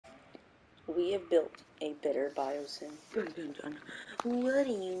we have built a better byiosyn. Dun, dun, dun. What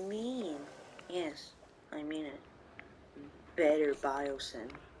do you mean? Yes, I mean it. Better byiosyn.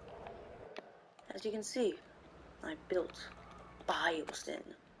 As you can see, I built byiosyn,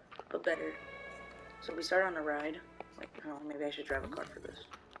 but better. So we start on a ride. Wait, oh, maybe I should drive a car for this.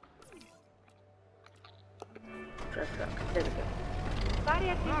 Drive truck. There we go.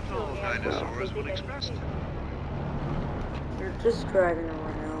 Not all dinosaurs will express it. You're just driving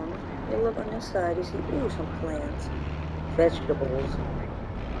around. You look on this side, you see, ooh, some plants. Vegetables.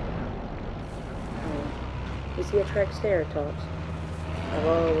 You see a Triceratops. I've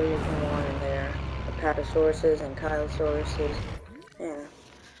always wanted there. Apatosauruses and Chilosauruses. Yeah.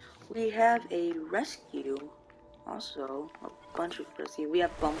 We have a rescue. Also, a bunch of rescue. We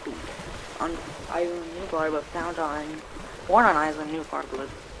have Bumpy on Island Newbar, but born on Island Newbar, but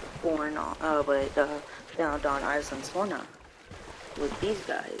found on Island Sorna with these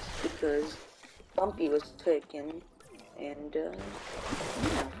guys because Bumpy was taken and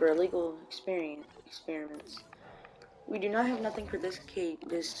yeah, for illegal experiments. We do not have nothing for this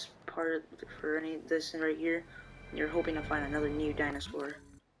part for any of this right here. You're hoping to find another new dinosaur.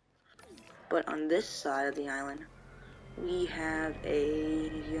 But on this side of the island, we have a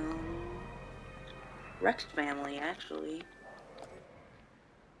Rex family, actually.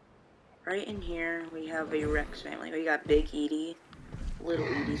 Right in here, we have a Rex family. We got Big Edie, Little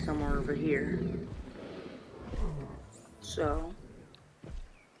Edie somewhere over here. So,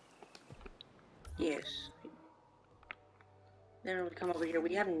 yes. Then we come over here.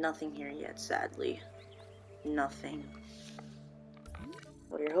 We have nothing here yet, sadly. Nothing.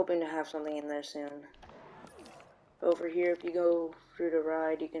 But you're hoping to have something in there soon. Over here, if you go through the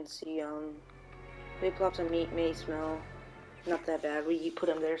ride, you can see big blocks of meat may smell not that bad. We put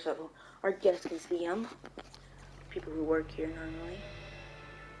them there so our guests can see them. People who work here normally.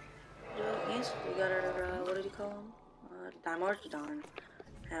 Yes, we got our what did you call them? Dimorphodon.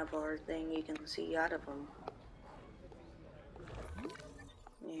 Have our thing you can see out of them.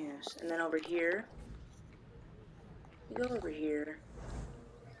 Yes, and then over here, you go over here.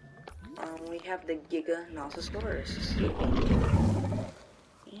 We have the Giganotosaurus sleeping.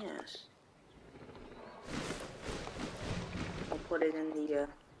 Yes. I'll put it in the,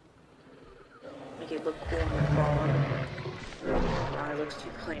 make it look cool in the fog. Oh, it looks too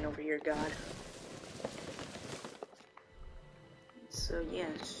plain over here, God. So,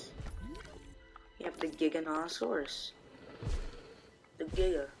 yes. You have the Giganotosaurus. The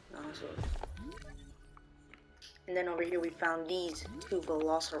Giganotosaurus. And then over here we found these two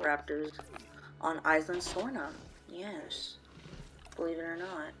velociraptors on Island Sorna. Yes. Believe it or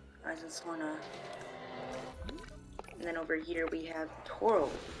not. Island Sorna. And then over here we have Toro.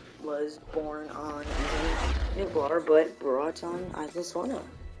 Was born on Island Newbar, but brought on Island Sorna.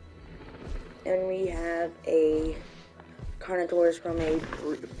 And we have a Carnotaurus from a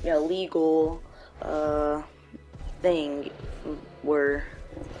legal thing where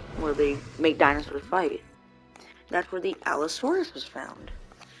they make dinosaurs fight. That's where the Allosaurus was found.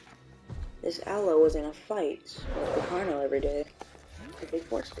 This Allo was in a fight with Carno every day, because they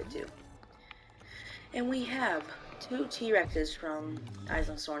forced it to. And we have two T-Rexes from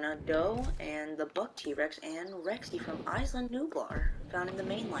Island Sorna, Doe and the Buck T-Rex, and Rexy from Island Nublar, found in the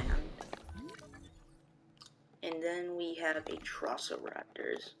mainland. And then we have a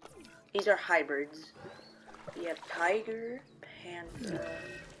Troceraptors. These are hybrids. We have Tiger, Panther,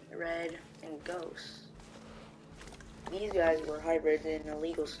 Red, and Ghost. These guys were hybrids and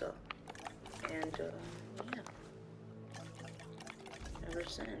illegal stuff. And, yeah. Ever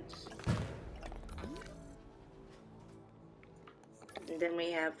since. And then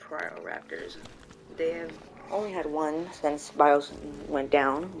we have Pyroraptors. They have only had one since byiosyn went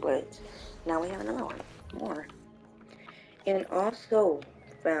down, but now we have another one. More. And also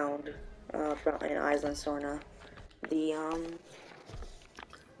found, in Island Sorna, the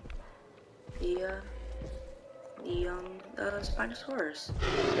Spinosaurus.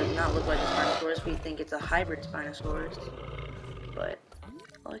 It does not look like a Spinosaurus. We think it's a hybrid Spinosaurus, but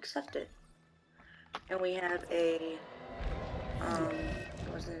I'll accept it. And we have a,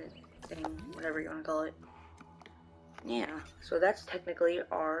 what's it thing, whatever you want to call it. Yeah, so that's technically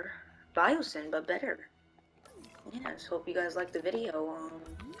our byiosyn, but better. Yes, hope you guys liked the video.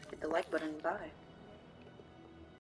 Hit the like button. Bye.